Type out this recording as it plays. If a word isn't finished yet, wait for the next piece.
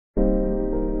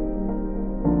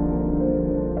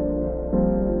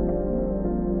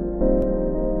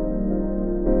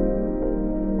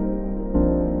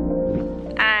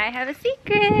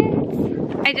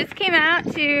I just came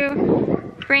out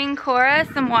to bring Cora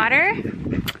some water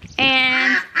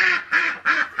and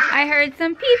I heard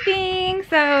some peeping,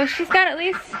 so she's got at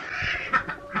least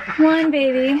one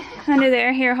baby under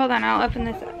there. Here, hold on, I'll open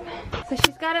this up. So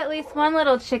she's got at least one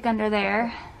little chick under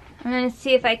there. I'm gonna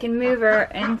see if I can move her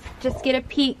and just get a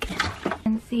peek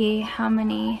and see how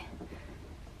many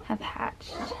have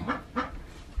hatched. I'm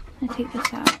gonna take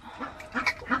this out.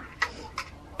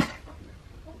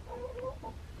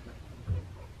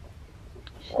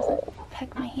 She doesn't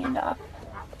peck my hand off.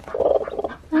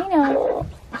 I know,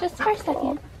 just for a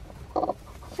second.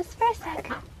 Just for a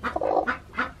sec.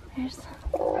 There's,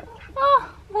 oh,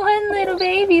 one little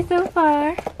baby so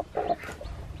far.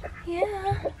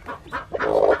 Yeah.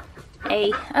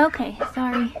 Hey, okay,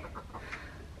 sorry.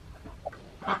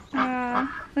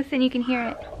 Listen, you can hear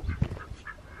it.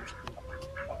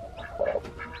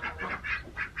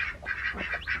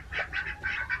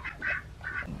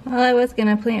 Well, I was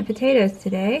gonna plant potatoes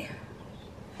today,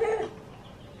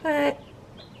 but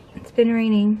it's been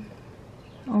raining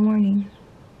all morning.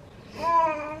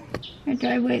 Our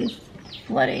driveway is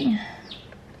flooding.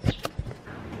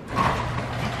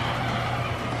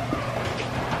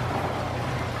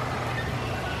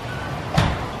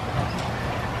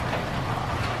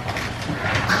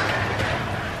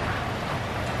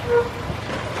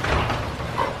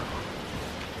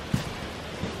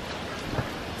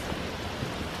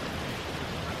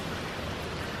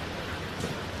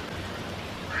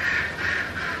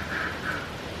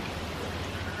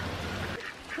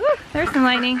 There's some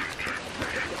lightning.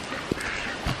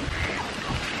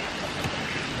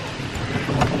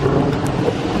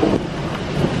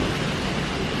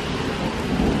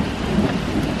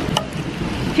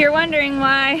 If you're wondering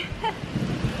why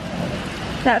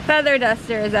that feather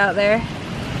duster is out there,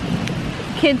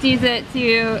 kids use it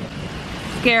to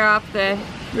scare off the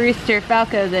rooster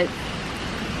falco that's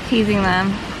teasing them.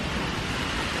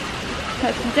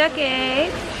 That's some duck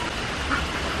eggs.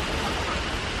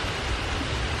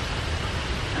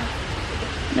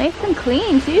 Nice and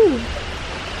clean too.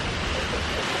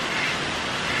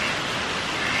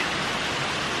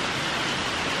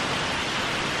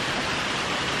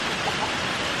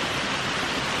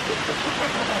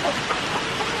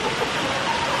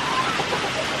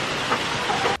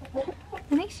 I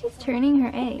think she's turning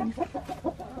her eggs.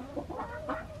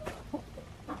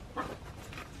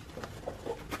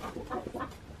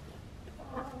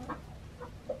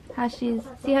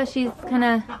 See how she's kind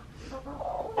of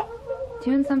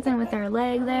doing something with her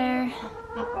leg there.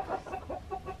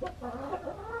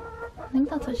 I think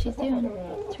that's what she's doing,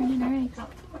 turning her eggs.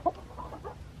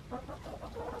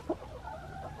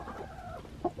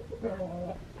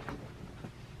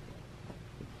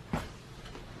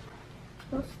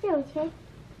 Hold still, okay?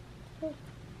 There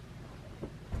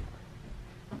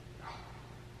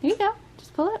you go,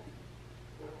 just pull it.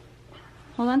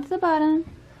 Hold on to the bottom.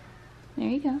 There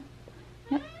you go.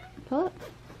 Yep, pull it.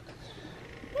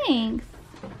 Thanks.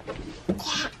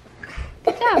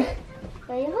 Good job.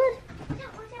 Very good.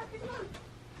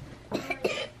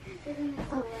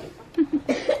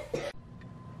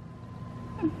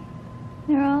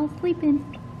 They're all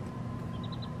sleeping.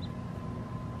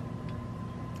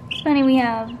 It's funny, we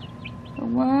have the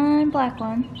one black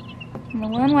one and the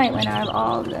one white one out of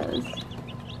all of those.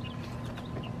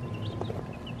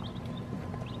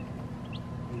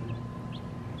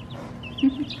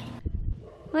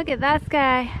 Look at that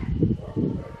sky.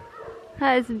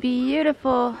 That is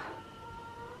beautiful.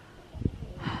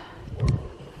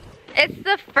 It's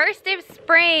the first day of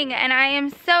spring and I am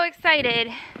so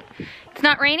excited. It's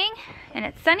not raining and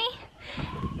it's sunny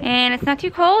and it's not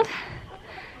too cold.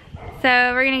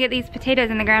 So we're gonna get these potatoes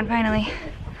in the ground finally.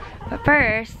 But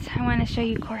first, I want to show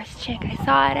you Cora's chick. I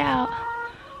saw it out.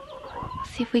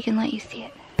 Let's see if we can let you see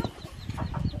it.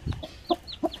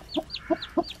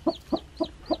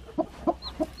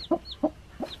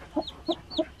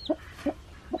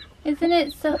 Isn't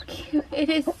it so cute? It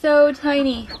is so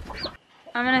tiny.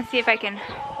 I'm gonna see if I can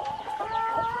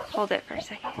hold it for a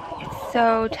second. It's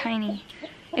so tiny.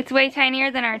 It's way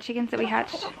tinier than our chickens that we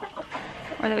hatched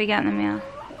or that we got in the mail.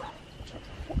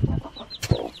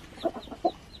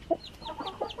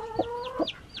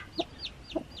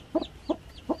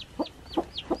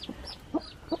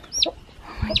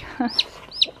 Oh my gosh.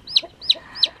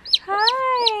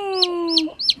 Hi.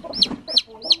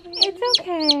 It's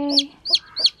okay.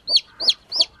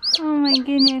 Oh my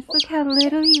goodness, look how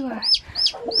little you are.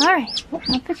 Alright,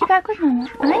 I'll put you back with Mama.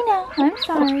 I know, I'm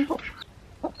sorry.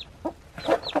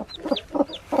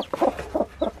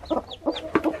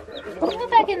 Go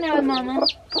back in there with Mama.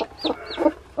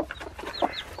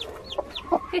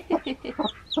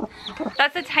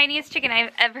 That's a tiny tiniest chicken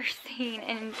I've ever seen,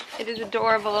 and it is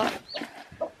adorable.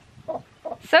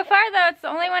 So far though, it's the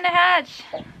only one to hatch.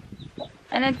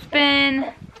 And it's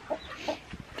been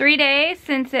 3 days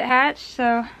since it hatched,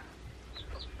 so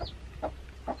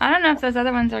I don't know if those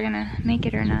other ones are gonna make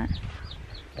it or not.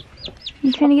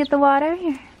 You trying to get the water?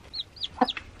 Here.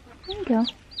 There you go.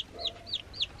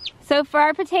 So for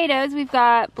our potatoes, we've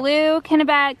got blue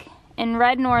Kennebec and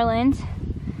red Norland.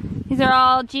 These are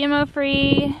all GMO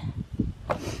free.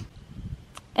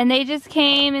 And they just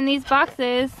came in these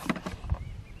boxes.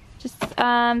 Just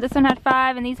this one had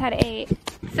 5 and these had 8.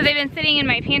 So they've been sitting in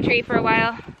my pantry for a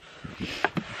while.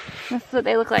 This is what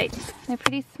they look like. They're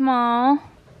pretty small,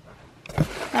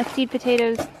 as seed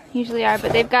potatoes usually are,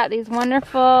 but they've got these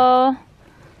wonderful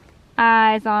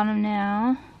eyes on them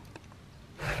now.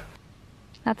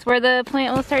 That's where the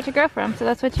plant will start to grow from, so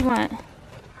that's what you want.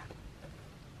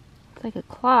 It's like a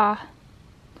claw.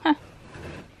 Huh.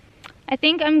 I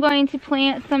think I'm going to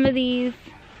plant some of these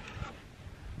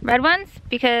red ones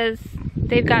because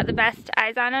they've got the best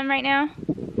eyes on them right now.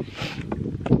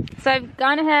 So I've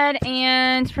gone ahead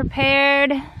and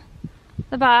prepared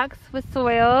the box with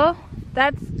soil.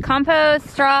 That's compost,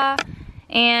 straw,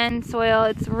 and soil.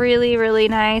 It's really, really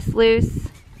nice, loose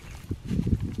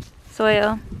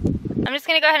soil. I'm just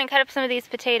gonna go ahead and cut up some of these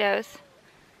potatoes.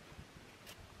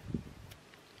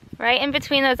 Right in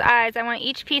between those eyes, I want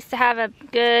each piece to have a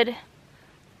good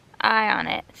eye on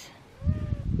it.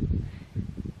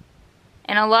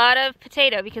 And a lot of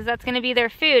potato, because that's gonna be their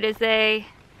food as they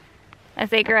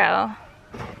grow.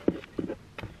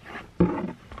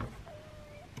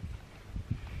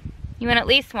 You want at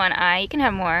least one eye. You can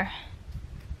have more.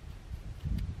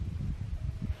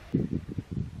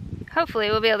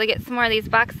 Hopefully we'll be able to get some more of these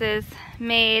boxes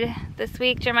made this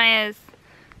week. Jeremiah's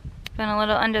been a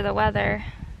little under the weather,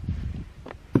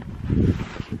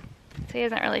 so he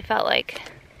hasn't really felt like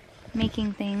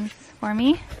making things for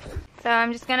me. So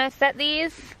I'm just gonna set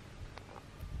these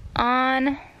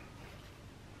on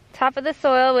top of the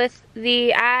soil with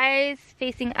the eyes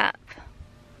facing up.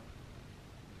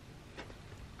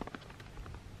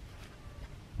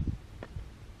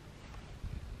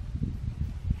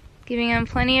 Giving them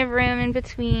plenty of room in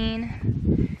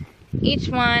between each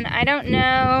one. I don't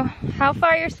know how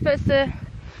far you're supposed to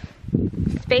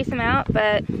space them out,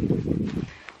 but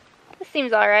this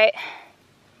seems alright.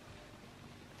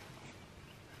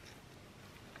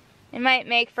 It might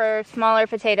make for smaller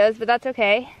potatoes, but that's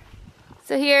okay.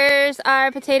 So here's our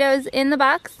potatoes in the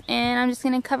box, and I'm just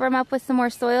gonna cover them up with some more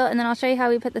soil, and then I'll show you how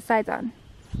we put the sides on.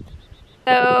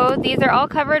 So these are all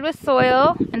covered with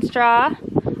soil and straw.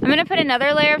 I'm gonna put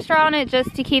another layer of straw on it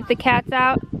just to keep the cats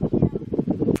out.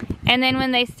 And then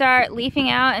when they start leafing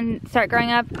out and start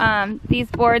growing up, these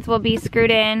boards will be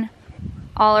screwed in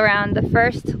all around the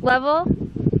first level.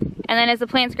 And then as the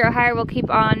plants grow higher, we'll keep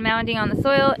on mounding on the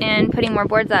soil and putting more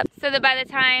boards up. So that by the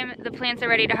time the plants are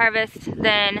ready to harvest,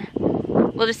 then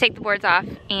we'll just take the boards off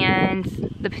and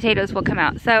the potatoes will come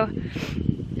out. So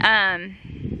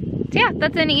yeah,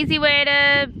 that's an easy way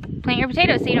to plant your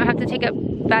potatoes so you don't have to take up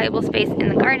valuable space in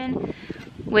the garden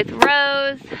with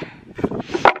rows.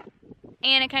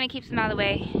 And it kind of keeps them out of the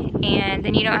way, and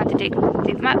then you don't have to dig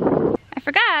them up. I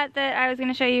forgot that I was going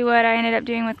to show you what I ended up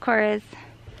doing with Cora's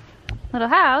little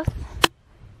house.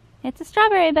 It's a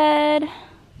strawberry bed.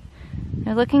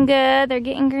 They're looking good. They're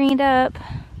getting greened up.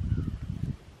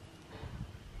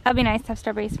 That'd be nice to have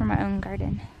strawberries for my own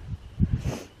garden.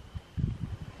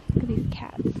 Look at these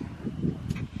cats.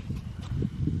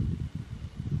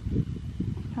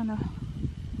 Found a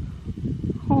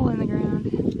hole in the ground.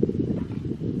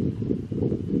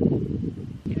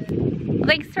 Well,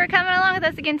 thanks for coming along with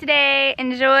us again today.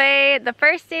 Enjoy the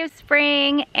first day of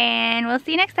spring, and we'll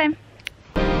see you next time.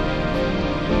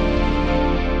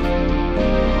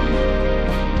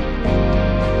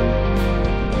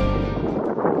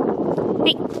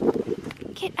 Hey,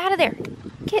 get out of there.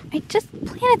 I just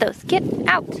planted those. Get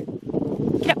out.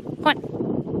 Get up. Come on.